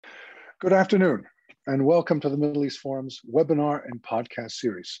Good afternoon, and welcome to the Middle East Forum's webinar and podcast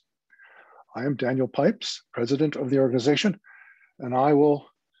series. I am Daniel Pipes, president of the organization, and I will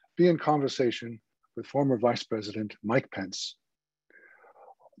be in conversation with former Vice President Mike Pence.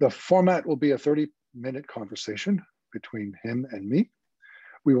 The format will be a 30-minute conversation between him and me.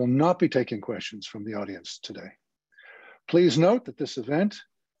 We will not be taking questions from the audience today. Please note that this event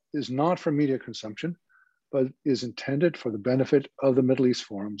is not for media consumption, but is intended for the benefit of the Middle East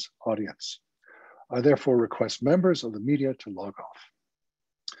Forum's audience. I therefore request members of the media to log off.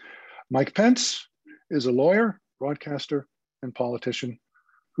 Mike Pence is a lawyer, broadcaster, and politician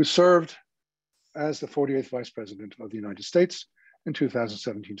who served as the 48th Vice President of the United States in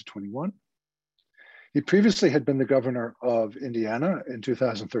 2017 to 21. He previously had been the governor of Indiana in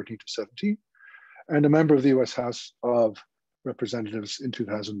 2013 to 17, and a member of the US House of Representatives in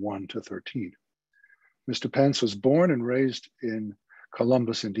 2001 to 13. Mr. Pence was born and raised in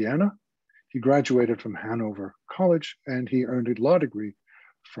Columbus, Indiana. He graduated from Hanover College and he earned a law degree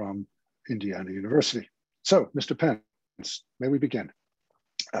from Indiana University. So, Mr. Pence, may we begin?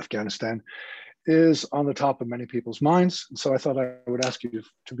 Afghanistan is on the top of many people's minds. And so I thought I would ask you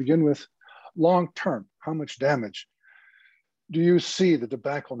to begin with long term, how much damage do you see the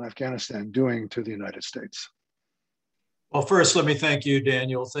debacle in Afghanistan doing to the United States? Well, first, let me thank you,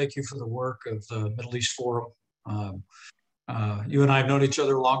 Daniel. Thank you for the work of the Middle East Forum. You and I have known each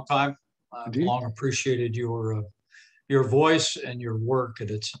other a long time. I've long appreciated your voice and your work, and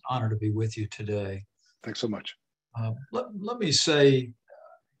it's an honor to be with you today. Thanks so much. Let me say,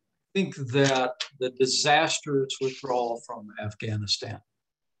 I think that the disastrous withdrawal from Afghanistan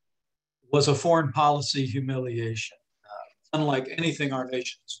was a foreign policy humiliation, unlike anything our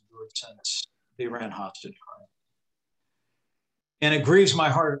nation has endured since the Iran hostage crisis. And it grieves my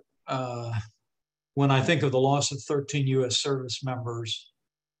heart when I think of the loss of 13 US service members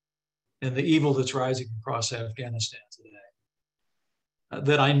and the evil that's rising across Afghanistan today.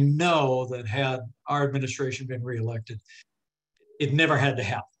 That I know that had our administration been reelected, it never had to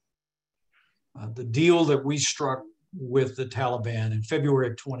happen. The deal that we struck with the Taliban in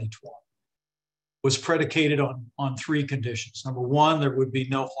February of 2020 was predicated on three conditions. Number one, there would be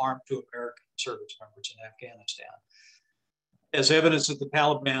no harm to American service members in Afghanistan. As evidence that the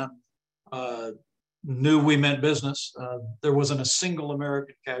Taliban knew we meant business, there wasn't a single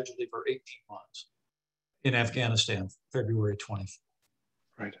American casualty for 18 months in Afghanistan, February 24th.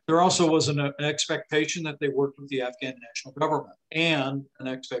 Right. There also was an expectation that they worked with the Afghan national government and an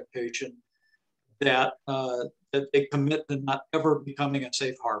expectation that, that they commit to not ever becoming a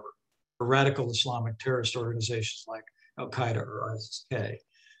safe harbor for radical Islamic terrorist organizations like Al-Qaeda or ISIS-K.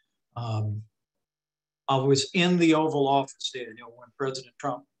 I was in the Oval Office, Daniel, when President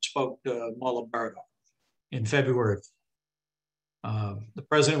Trump spoke to Mullah Baradar in February. The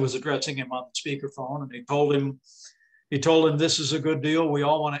president was addressing him on the speakerphone, and he told him this is a good deal. We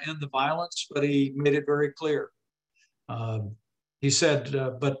all want to end the violence, but he made it very clear. He said,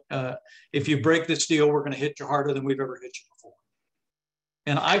 but if you break this deal, we're going to hit you harder than we've ever hit you before.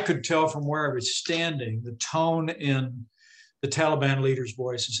 And I could tell from where I was standing, the tone in the Taliban leader's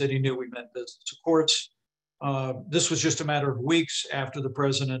voice, and said he knew we meant business. Of course, this was just a matter of weeks after the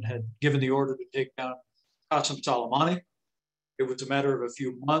president had given the order to take down Qasem Soleimani. It was a matter of a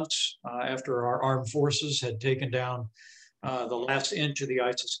few months after our armed forces had taken down the last inch of the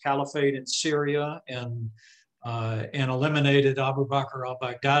ISIS caliphate in Syria and eliminated Abu Bakr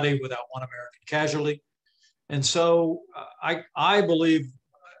al-Baghdadi without one American casualty. And so I believe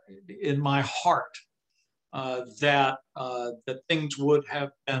in my heart that things would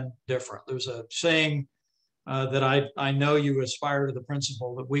have been different. There's a saying that I know you aspire to the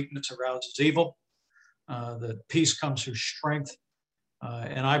principle that weakness arouses evil, that peace comes through strength,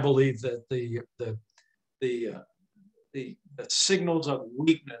 and I believe that the signals of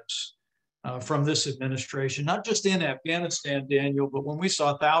weakness from this administration, not just in Afghanistan, Daniel, but when we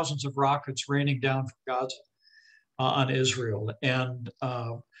saw thousands of rockets raining down from Gaza on Israel, and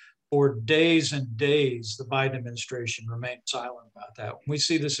for days and days, the Biden administration remained silent about that. When we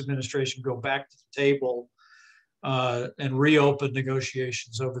see this administration go back to the table and reopen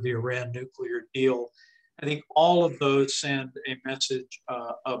negotiations over the Iran nuclear deal, I think all of those send a message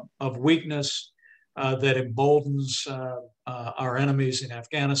of weakness that emboldens our enemies in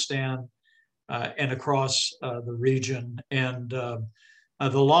Afghanistan and across the region. And the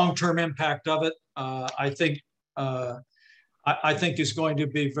long-term impact of it, I think is going to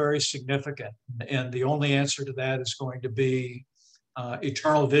be very significant. And the only answer to that is going to be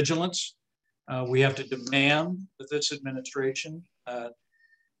eternal vigilance. We have to demand that this administration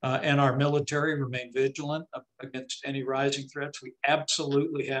and our military remain vigilant against any rising threats. We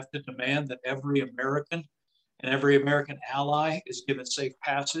absolutely have to demand that every American and every American ally is given safe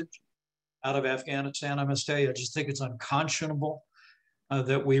passage out of Afghanistan. I must tell you, I just think it's unconscionable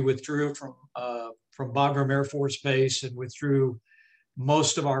that we withdrew from Bagram Air Force Base and withdrew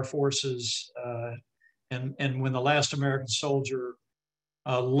most of our forces. And when the last American soldier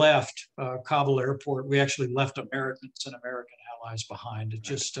left Kabul airport, we actually left Americans and American allies behind. It's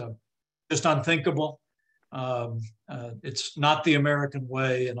just unthinkable. It's not the American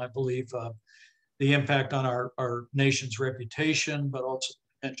way, and I believe the impact on our nation's reputation, but also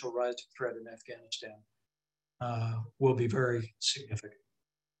potential rising threat in Afghanistan will be very significant.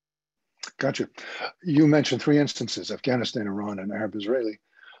 Gotcha. You mentioned three instances, Afghanistan, Iran, and Arab Israeli,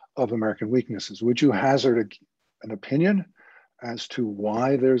 of American weaknesses. Would you hazard an opinion as to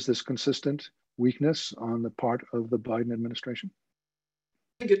why there's this consistent weakness on the part of the Biden administration?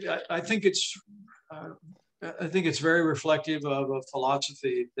 I think it's very reflective of a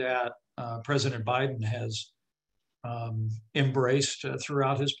philosophy that President Biden has embraced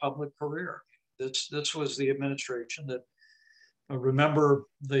throughout his public career. This was the administration that remember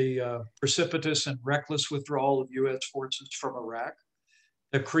the precipitous and reckless withdrawal of U.S. forces from Iraq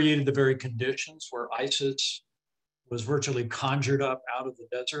that created the very conditions where ISIS was virtually conjured up out of the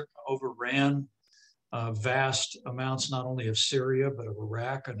desert, overran vast amounts not only of Syria, but of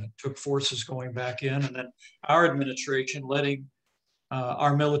Iraq, and it took forces going back in. And then our administration letting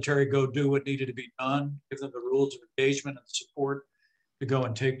our military go do what needed to be done, give them the rules of engagement and support to go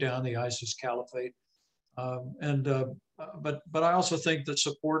and take down the ISIS caliphate. But I also think that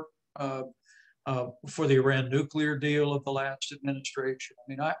support for the Iran nuclear deal of the last administration. I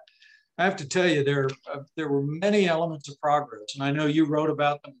mean, I have to tell you, there were many elements of progress, and I know you wrote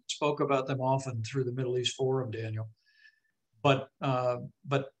about them, spoke about them often through the Middle East Forum, Daniel. But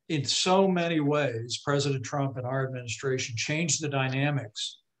in so many ways, President Trump and our administration changed the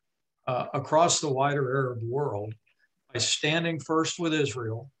dynamics across the wider Arab world by standing first with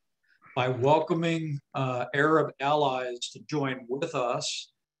Israel, by welcoming Arab allies to join with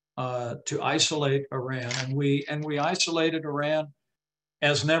us to isolate Iran, and we isolated Iran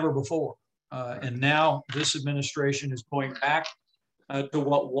as never before. And now this administration is going back to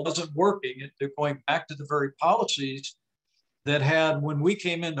what wasn't working. They're going back to the very policies that had, when we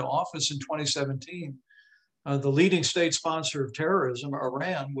came into office in 2017, the leading state sponsor of terrorism,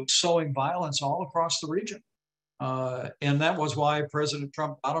 Iran, was sowing violence all across the region. And that was why President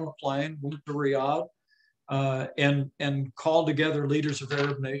Trump got on a plane, went to Riyadh, and called together leaders of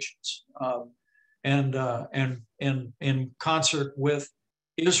Arab nations, and in concert with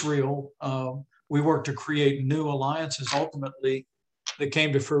Israel, we worked to create new alliances, ultimately, that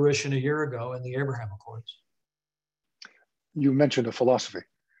came to fruition a year ago in the Abraham Accords. You mentioned a philosophy.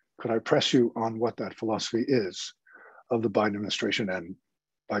 Could I press you on what that philosophy is of the Biden administration and,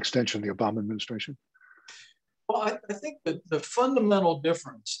 by extension, the Obama administration? Well, I think that the fundamental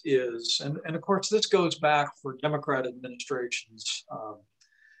difference is, and of course, this goes back for Democrat administrations,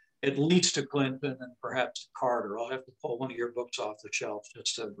 at least to Clinton and perhaps to Carter. I'll have to pull one of your books off the shelf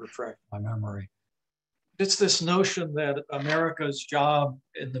just to refresh my memory. It's this notion that America's job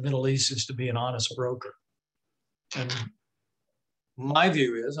in the Middle East is to be an honest broker. And my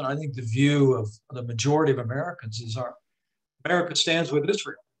view is, and I think the view of the majority of Americans is, America stands with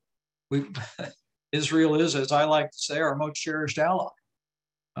Israel. Israel is, as I like to say, our most cherished ally.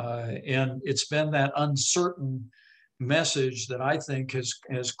 And it's been that uncertain message that I think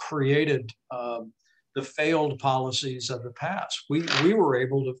has created the failed policies of the past. We were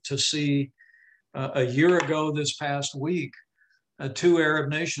able to see a year ago this past week, two Arab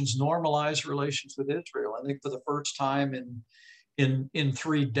nations normalize relations with Israel. I think for the first time in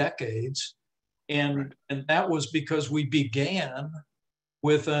 3 decades. And that was because we began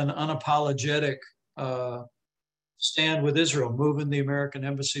with an unapologetic stand with Israel, moving the American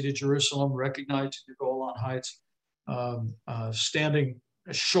embassy to Jerusalem, recognizing the Golan Heights, standing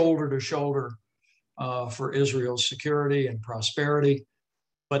shoulder to shoulder for Israel's security and prosperity,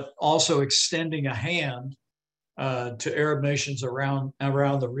 but also extending a hand to Arab nations around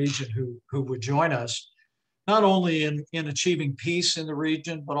the region who would join us, not only in achieving peace in the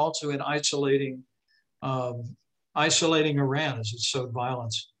region, but also in isolating Iran as it sowed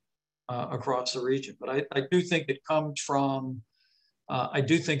violence across the region. But I do think it comes from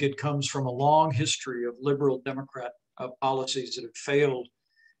a long history of liberal Democrat policies that have failed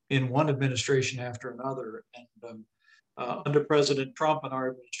in one administration after another. And under President Trump and our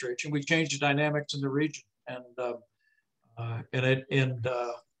administration, we changed the dynamics in the region. And I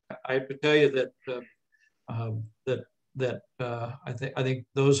have to tell you that I think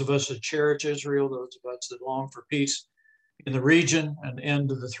those of us that cherish Israel, those of us that long for peace in the region, and end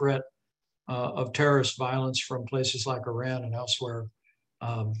to the threat of terrorist violence from places like Iran and elsewhere,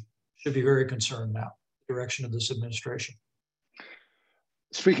 should be very concerned now, the direction of this administration.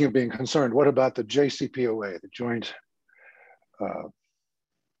 Speaking of being concerned, what about the JCPOA, the joint,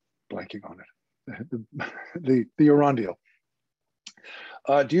 blanking on it, the Iran deal?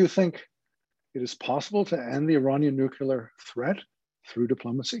 Do you think it is possible to end the Iranian nuclear threat through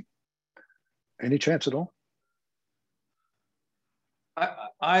diplomacy? Any chance at all?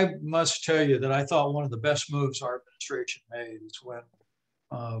 I must tell you that I thought one of the best moves our administration made is when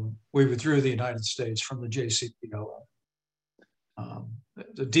we withdrew the United States from the JCPOA.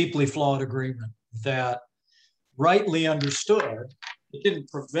 The deeply flawed agreement that, rightly understood, it didn't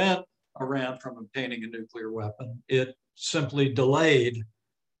prevent Iran from obtaining a nuclear weapon. It simply delayed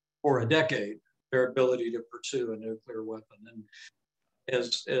for a decade their ability to pursue a nuclear weapon. And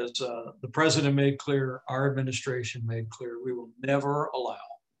as the president made clear, our administration made clear, we will never allow,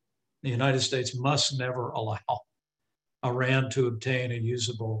 the United States must never allow Iran to obtain a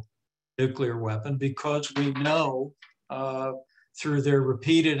usable nuclear weapon, because we know through their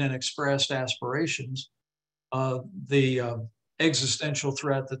repeated and expressed aspirations, the existential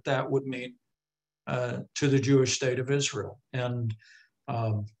threat that would mean to the Jewish state of Israel. And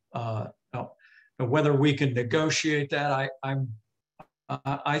whether we can negotiate that,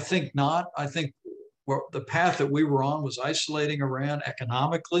 I think not. I think the path that we were on was isolating Iran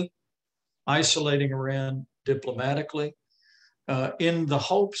economically, isolating Iran diplomatically, in the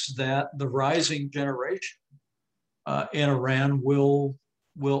hopes that the rising generation in Iran will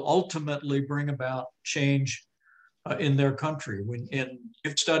ultimately bring about change in their country. And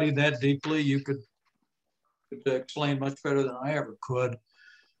you've studied that deeply, you could explain much better than I ever could.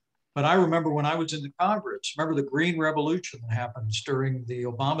 But I remember when I was in the Congress, remember the Green Revolution that happens during the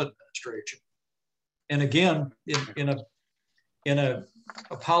Obama administration. And again, in a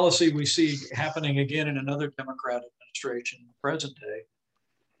policy we see happening again in another Democrat administration in the present day,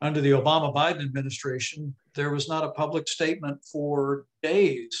 under the Obama-Biden administration, there was not a public statement for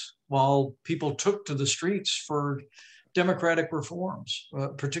days while people took to the streets for democratic reforms.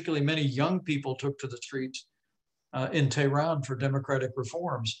 Particularly many young people took to the streets in Tehran for democratic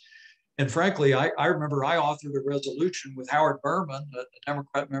reforms. And frankly, I remember I authored a resolution with Howard Berman, a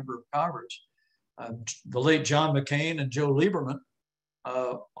Democrat member of Congress. The late John McCain and Joe Lieberman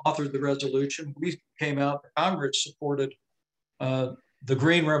authored the resolution. We came out, Congress supported the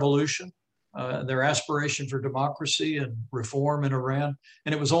Green Revolution, their aspiration for democracy and reform in Iran.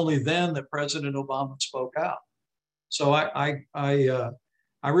 And it was only then that President Obama spoke out. So I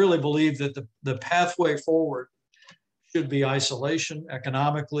really believe that the pathway forward should be isolation,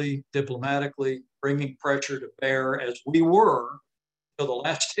 economically, diplomatically, bringing pressure to bear, as we were till the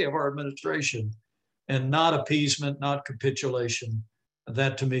last day of our administration, and not appeasement, not capitulation.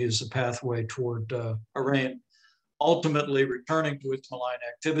 That to me is the pathway toward Iran ultimately returning to its malign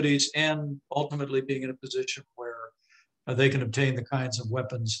activities and ultimately being in a position where they can obtain the kinds of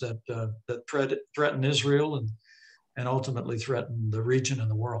weapons that threaten Israel and ultimately threaten the region and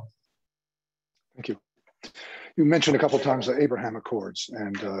the world. Thank you. You mentioned a couple of times the Abraham Accords,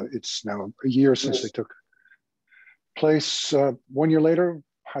 and it's now a year since they took place. 1 year later,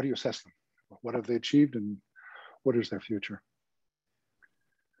 how do you assess them? What have they achieved, and what is their future?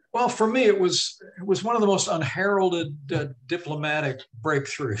 Well, for me, it was one of the most unheralded diplomatic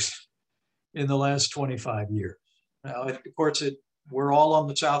breakthroughs in the last 25 years. Now, of course, we're all on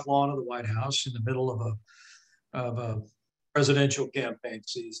the South Lawn of the White House in the middle of a presidential campaign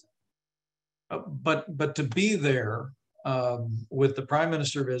season. But to be there with the Prime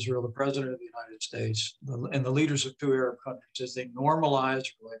Minister of Israel, the President of the United States, and the leaders of 2 Arab countries as they normalize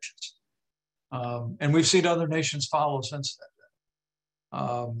relations, and we've seen other nations follow since then,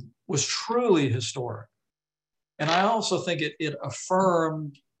 was truly historic. And I also think it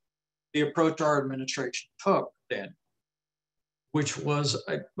affirmed the approach our administration took then, which was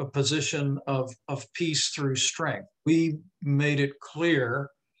a position of peace through strength. We made it clear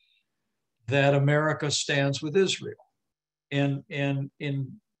that America stands with Israel. And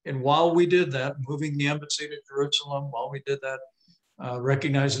while we did that, moving the embassy to Jerusalem, while we did that,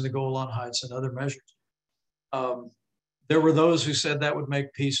 recognizing the Golan Heights and other measures, there were those who said that would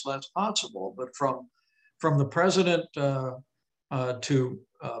make peace less possible. But from the president to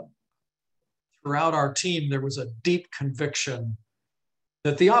throughout our team, there was a deep conviction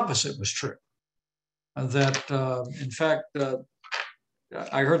that the opposite was true. That, in fact,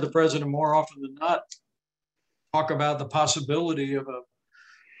 I heard the president more often than not talk about the possibility of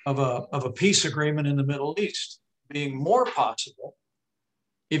a peace agreement in the Middle East being more possible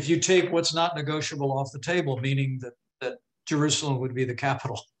if you take what's not negotiable off the table, meaning that Jerusalem would be the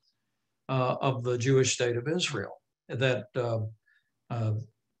capital of the Jewish state of Israel. That the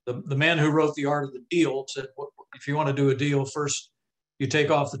man who wrote The Art of the Deal said, if you want to do a deal, first you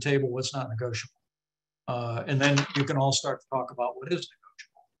take off the table what's not negotiable. And then you can all start to talk about what is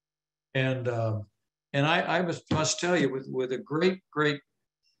negotiable. And I must tell you, with a great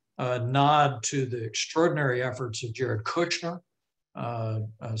nod to the extraordinary efforts of Jared Kushner, a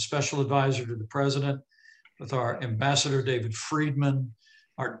special advisor to the president, with our ambassador David Friedman,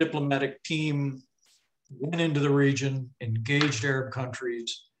 our diplomatic team went into the region, engaged Arab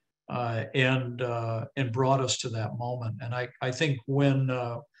countries, and brought us to that moment. And I think when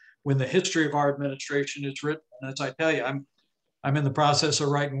the history of our administration is written, and as I tell you, I'm in the process of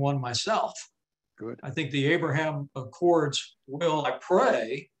writing one myself. Good. I think the Abraham Accords will, I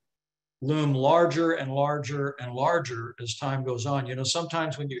pray, loom larger and larger and larger as time goes on. You know,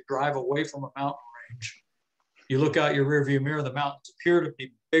 sometimes when you drive away from a mountain range, you look out your rearview mirror, the mountains appear to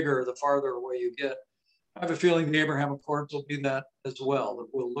be bigger the farther away you get. I have a feeling the Abraham Accords will be that as well, that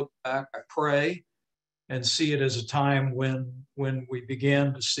we'll look back, I pray, and see it as a time when we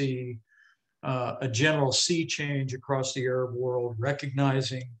began to see a general sea change across the Arab world,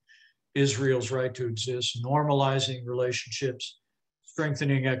 recognizing Israel's right to exist, normalizing relationships,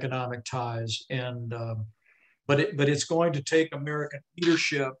 strengthening economic ties, but it's going to take American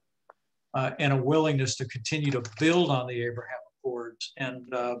leadership and a willingness to continue to build on the Abraham Accords,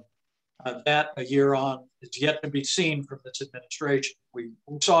 and that a year on is yet to be seen from this administration. We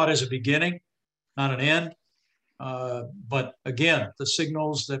saw it as a beginning, not an end. But again, the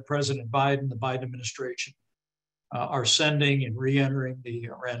signals that President Biden, the Biden administration, are sending in re-entering the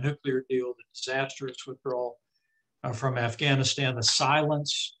Iran nuclear deal, the disastrous withdrawal from Afghanistan, the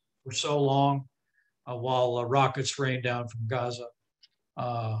silence for so long while rockets rained down from Gaza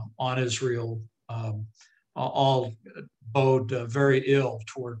on Israel, all bode very ill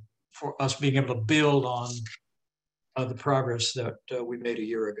for us being able to build on the progress that we made a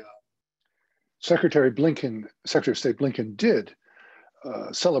year ago. Secretary of State Blinken did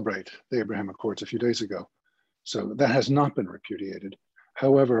celebrate the Abraham Accords a few days ago. So that has not been repudiated.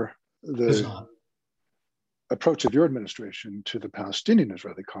 However, the approach of your administration to the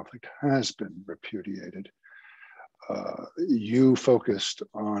Palestinian-Israeli conflict has been repudiated. You focused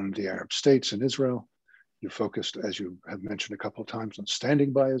on the Arab states and Israel. You focused, as you have mentioned a couple of times, on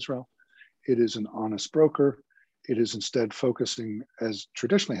standing by Israel. It is an honest broker. It is instead focusing, as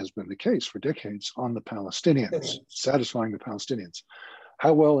traditionally has been the case for decades, on the Palestinians, satisfying the Palestinians.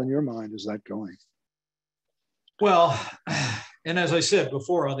 How well, in your mind, is that going? Well, and as I said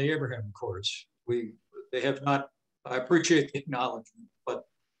before on the Abraham Accords, they have not, I appreciate the acknowledgement, but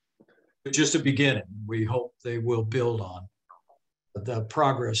it's just a beginning. We hope they will build on the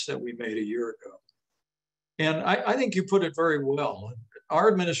progress that we made a year ago. And I think you put it very well.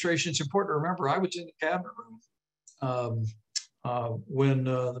 Our administration, it's important to remember, I was in the cabinet room when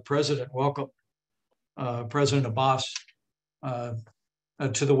the president welcomed President Abbas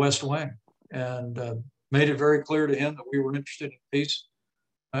to the West Wing, and made it very clear to him that we were interested in peace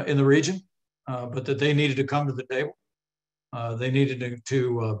in the region, but that they needed to come to the table. They needed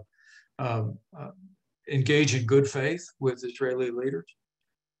to engage in good faith with Israeli leaders.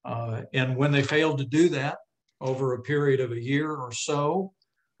 And when they failed to do that over a period of a year or so,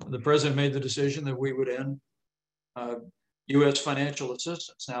 the president made the decision that we would end U.S. financial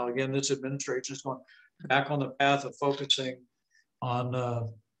assistance. Now, again, this administration is going back on the path of focusing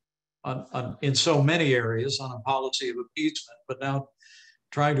on in so many areas on a policy of appeasement, but now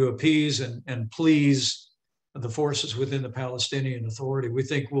trying to appease and please the forces within the Palestinian Authority, we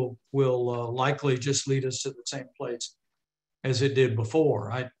think will likely just lead us to the same place as it did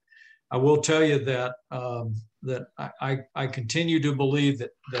before. I will tell you that that I continue to believe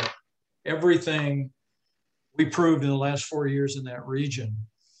that everything we proved in the last 4 years in that region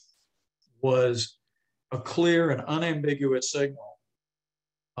was a clear and unambiguous signal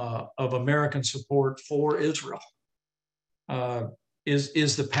of American support for Israel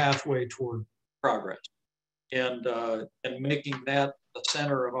is the pathway toward progress, and making that the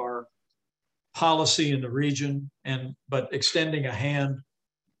center of our policy in the region, but extending a hand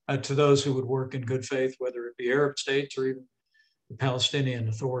to those who would work in good faith, whether it be Arab states or even the Palestinian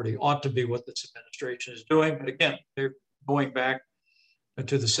Authority, ought to be what this administration is doing. But again, they're going back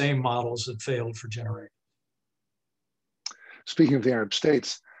to the same models that failed for generations. Speaking of the Arab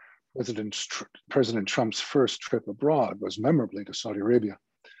states, President Trump's first trip abroad was memorably to Saudi Arabia.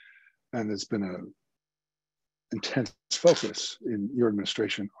 And there's been an intense focus in your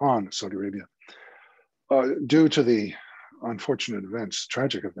administration on Saudi Arabia. due to the unfortunate events,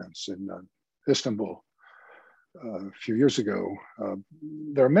 tragic events in Istanbul a few years ago,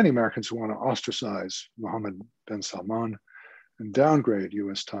 there are many Americans who want to ostracize Mohammed bin Salman and downgrade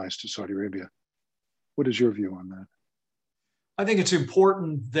U.S. ties to Saudi Arabia. What is your view on that? I think it's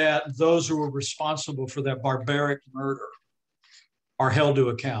important that those who are responsible for that barbaric murder are held to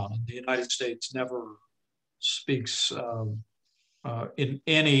account. And the United States never speaks in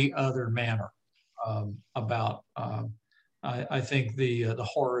any other manner about. I think the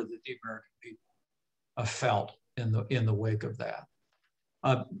horror that the American people felt in the wake of that.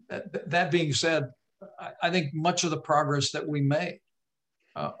 That being said, I think much of the progress that we made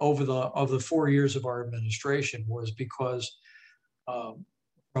over the 4 years of our administration was because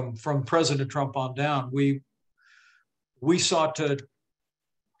from President Trump on down, we sought to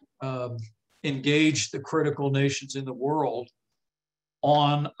engage the critical nations in the world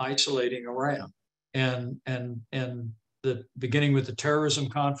on isolating Iran, and the beginning with the terrorism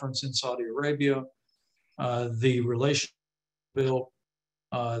conference in Saudi Arabia, the relationship bill,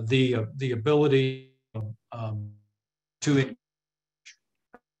 the ability to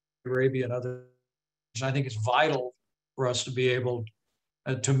Arabia and others. I think it's vital for us to be able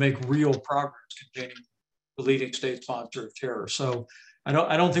to make real progress containing the leading state sponsor of terror. So I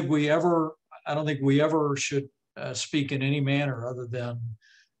don't think we ever should speak in any manner other than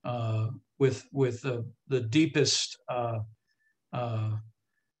with the deepest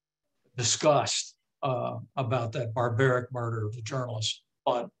disgust about that barbaric murder of the journalist.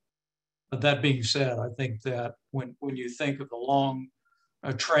 But that being said, I think that when you think of the long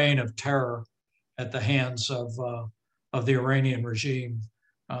train of terror at the hands of the Iranian regime,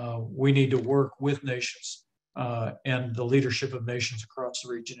 we need to work with nations and the leadership of nations across the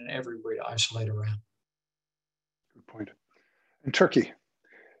region in every way to isolate Iran. Good point. In Turkey,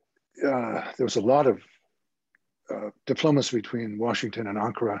 there was a lot of diplomacy between Washington and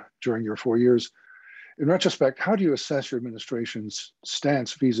Ankara during your 4 years. In retrospect, how do you assess your administration's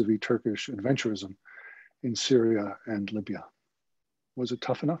stance vis-a-vis Turkish adventurism in Syria and Libya? Was it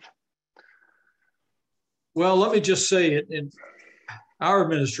tough enough? Well, let me just say, in our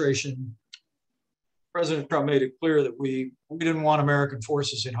administration, President Trump made it clear that we didn't want American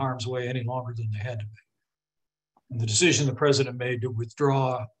forces in harm's way any longer than they had to be. And the decision the president made to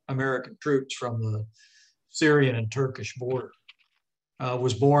withdraw American troops from the Syrian and Turkish border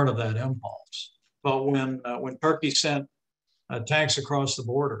was born of that impulse. But when Turkey sent tanks across the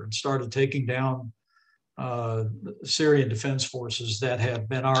border and started taking down Syrian defense forces that have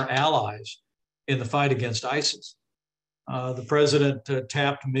been our allies in the fight against ISIS, the president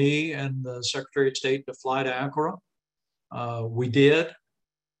tapped me and the Secretary of State to fly to Ankara. We did.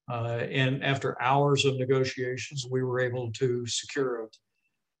 And after hours of negotiations, we were able to secure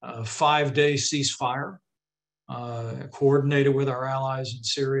a 5-day ceasefire, coordinated with our allies in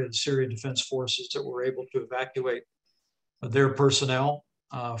Syria, the Syrian defense forces that were able to evacuate their personnel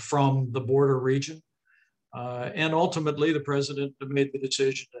from the border region. And ultimately, the president made the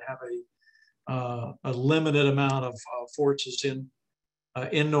decision to have a limited amount of forces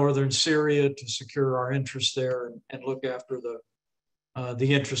in northern Syria to secure our interests there and look after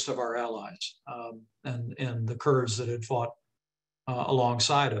the interests of our allies and the Kurds that had fought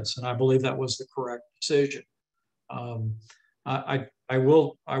alongside us. And I believe that was the correct decision. I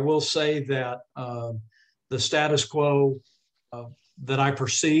will say that the status quo that I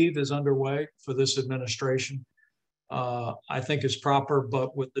perceive is underway for this administration, I think is proper,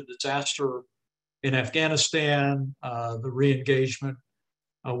 but with the disaster in Afghanistan, the re-engagement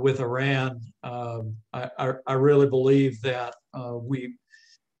with Iran, I really believe that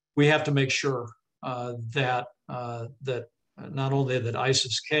we have to make sure that not only that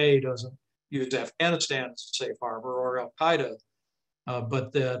ISIS-K doesn't use Afghanistan as a safe harbor or Al-Qaeda,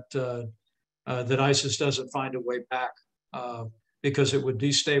 but that ISIS doesn't find a way back because it would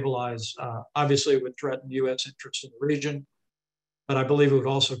destabilize. Obviously, it would threaten U.S. interests in the region, but I believe it would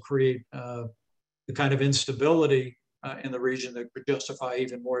also create the kind of instability in the region that could justify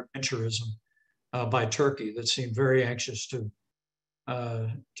even more adventurism by Turkey, that seemed very anxious to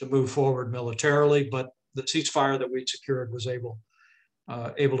move forward militarily. But the ceasefire that we secured was able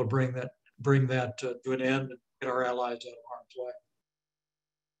to bring that to an end and get our allies out of harm's way.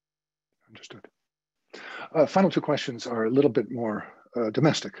 Understood. Final two questions are a little bit more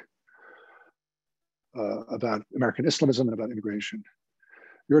domestic about American Islamism and about immigration.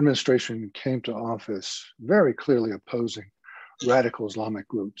 Your administration came to office very clearly opposing radical Islamic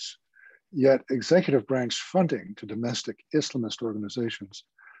groups, yet executive branch funding to domestic Islamist organizations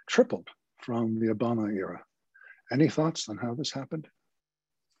tripled from the Obama era. Any thoughts on how this happened?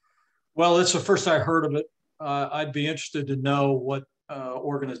 Well, it's the first I heard of it. I'd be interested to know what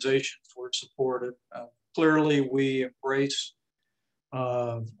organizations were supported. Clearly, we embrace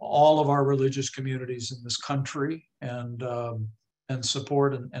all of our religious communities in this country and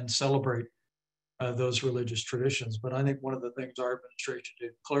support and celebrate those religious traditions. But I think one of the things our administration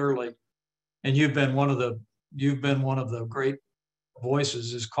did clearly, and you've been one of the great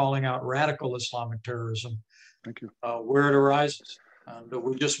voices, is calling out radical Islamic terrorism. Thank you. Where it arises. And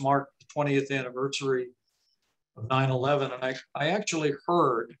we just marked the 20th anniversary of 9/11, and I actually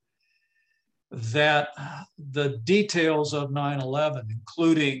heard that the details of 9/11,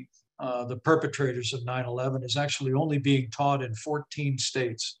 including the perpetrators of 9/11, is actually only being taught in 14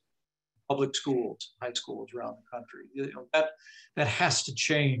 states, public schools, high schools around the country. You know, that has to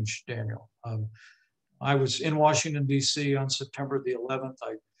change, Daniel. I was in Washington, D.C. on September the 11th.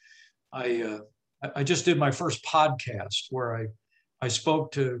 I just did my first podcast where I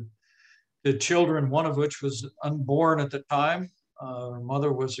spoke to the children, one of which was unborn at the time. Her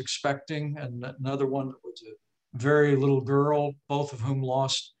mother was expecting, and another one was a very little girl, both of whom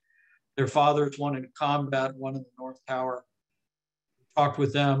lost their fathers, one in combat, one in the North Tower. Talked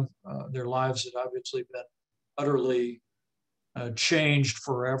with them. Their lives had obviously been utterly changed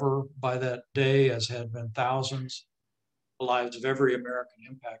forever by that day, as had been thousands the lives of every American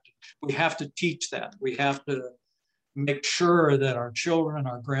impacted. We have to teach that. We have to make sure that our children and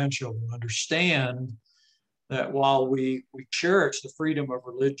our grandchildren understand that while we cherish the freedom of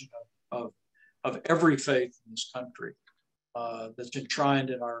religion of every faith in this country that's enshrined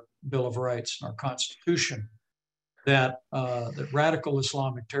in our Bill of Rights and our Constitution, that radical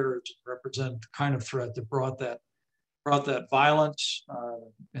Islamic terrorism represent the kind of threat that brought that violence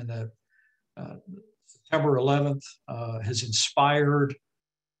and that September 11th has inspired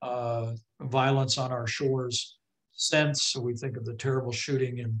violence on our shores since. So we think of the terrible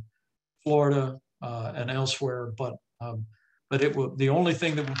shooting in Florida and elsewhere, but the only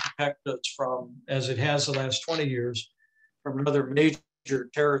thing that will protect us from, as it has the last 20 years, from another major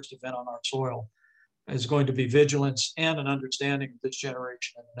terrorist event on our soil is going to be vigilance and an understanding of this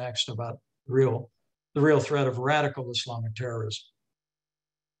generation and the next about the real threat of radical Islamic terrorism.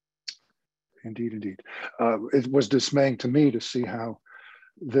 Indeed, indeed. It was dismaying to me to see how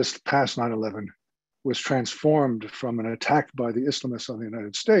this past 9/11 was transformed from an attack by the Islamists on the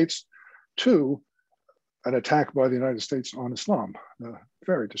United States to an attack by the United States on Islam.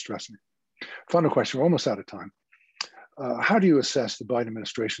 Very distressing. Final question, we're almost out of time. How do you assess the Biden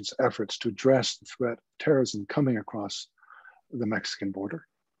administration's efforts to address the threat of terrorism coming across the Mexican border?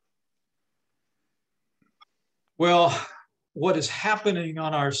 Well, what is happening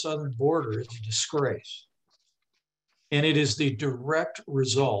on our southern border is a disgrace. And it is the direct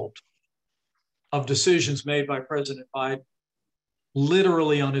result of decisions made by President Biden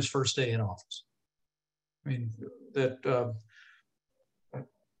literally on his first day in office. I mean, that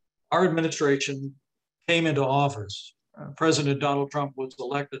our administration came into office. President Donald Trump was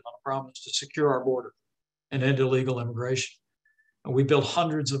elected on a promise to secure our border and end illegal immigration. And we built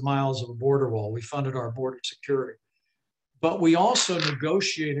hundreds of miles of a border wall. We funded our border security. But we also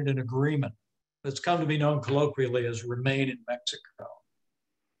negotiated an agreement that's come to be known colloquially as Remain in Mexico,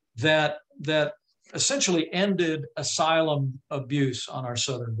 that essentially ended asylum abuse on our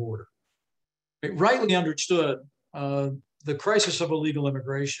southern border. It rightly understood, the crisis of illegal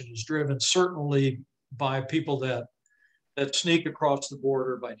immigration is driven certainly by people that sneak across the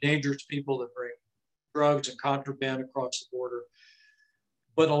border, by dangerous people that bring drugs and contraband across the border.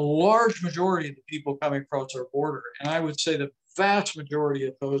 But a large majority of the people coming across our border, and I would say the vast majority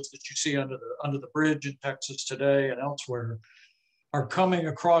of those that you see under the bridge in Texas today and elsewhere, are coming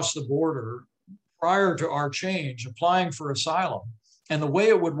across the border prior to our change, applying for asylum. And the way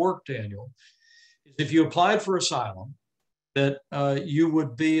it would work, Daniel, is if you applied for asylum, that you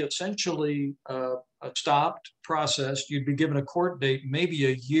would be essentially stopped, processed, you'd be given a court date maybe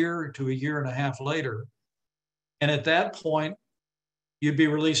a year to a year and a half later. And at that point, you'd be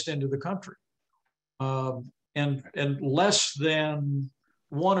released into the country. And less than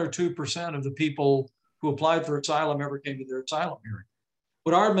 1 or 2% of the people who applied for asylum ever came to their asylum hearing.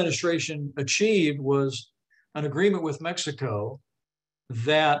 What our administration achieved was an agreement with Mexico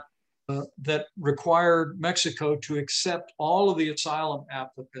that required Mexico to accept all of the asylum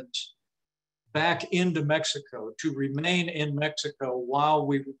applicants back into Mexico, to remain in Mexico while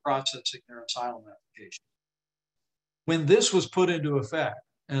we were processing their asylum application. When this was put into effect,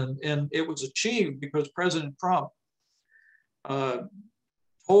 and it was achieved because President Trump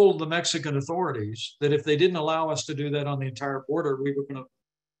told the Mexican authorities that if they didn't allow us to do that on the entire border, we were going to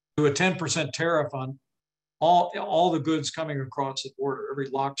do a 10% tariff on all the goods coming across the border, every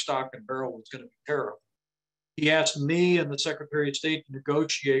lock, stock, and barrel was going to be tariffed. He asked me and the Secretary of State to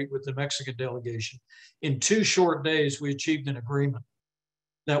negotiate with the Mexican delegation. In 2 short days, we achieved an agreement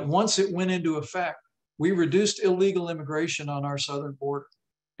that once it went into effect, we reduced illegal immigration on our southern border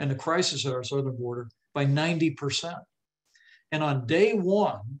and the crisis at our southern border by 90%. And on day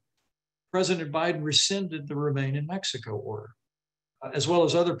 1, President Biden rescinded the Remain in Mexico order, as well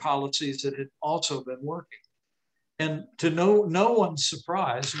as other policies that had also been working. And to no one's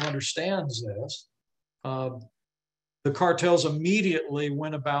surprise who understands this, the cartels immediately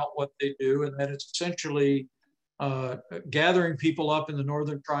went about what they do, and that is essentially gathering people up in the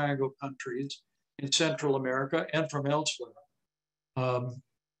Northern Triangle countries in Central America and from elsewhere,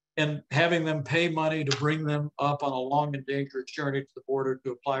 and having them pay money to bring them up on a long and dangerous journey to the border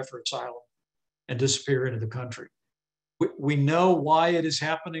to apply for asylum and disappear into the country. We know why it is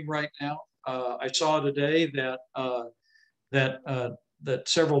happening right now. I saw today that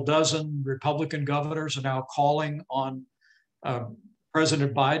several dozen Republican governors are now calling on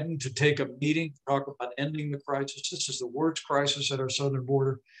President Biden to take a meeting to talk about ending the crisis. This is the worst crisis at our southern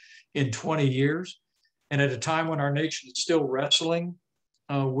border in 20 years. And at a time when our nation is still wrestling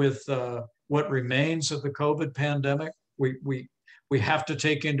with what remains of the COVID pandemic, we have to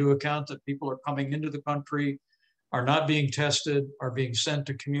take into account that people are coming into the country, are not being tested, are being sent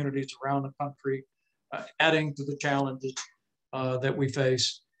to communities around the country, adding to the challenges that we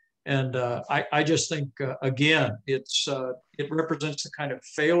face. And I just think, again, it represents the kind of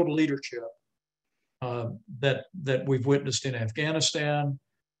failed leadership that we've witnessed in Afghanistan,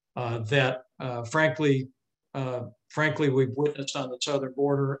 that frankly we've witnessed on the southern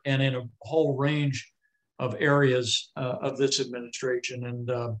border and in a whole range of areas of this administration.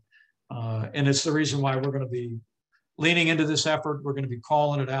 And it's the reason why we're going to be leaning into this effort. We're going to be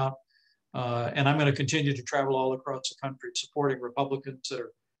calling it out. And I'm going to continue to travel all across the country supporting Republicans that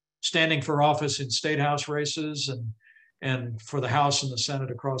are standing for office in state house races and for the House and the Senate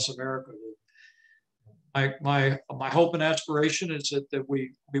across America. My hope and aspiration is that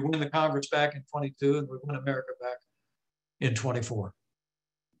we win the Congress back in 22 and we win America back in 24.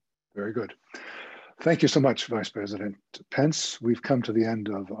 Very good. Thank you so much, Vice President Pence. We've come to the end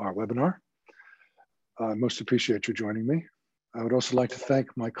of our webinar. I most appreciate you joining me. I would also like to thank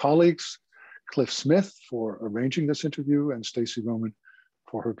my colleagues, Cliff Smith for arranging this interview and Stacey Roman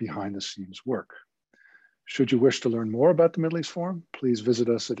for her behind the scenes work. Should you wish to learn more about the Middle East Forum, please visit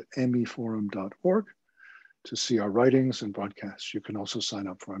us at meforum.org to see our writings and broadcasts. You can also sign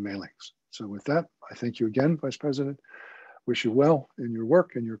up for our mailings. So with that, I thank you again, Vice President. Wish you well in your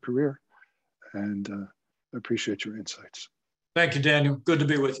work and your career, and appreciate your insights. Thank you, Daniel. Good to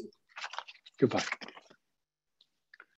be with you. Goodbye.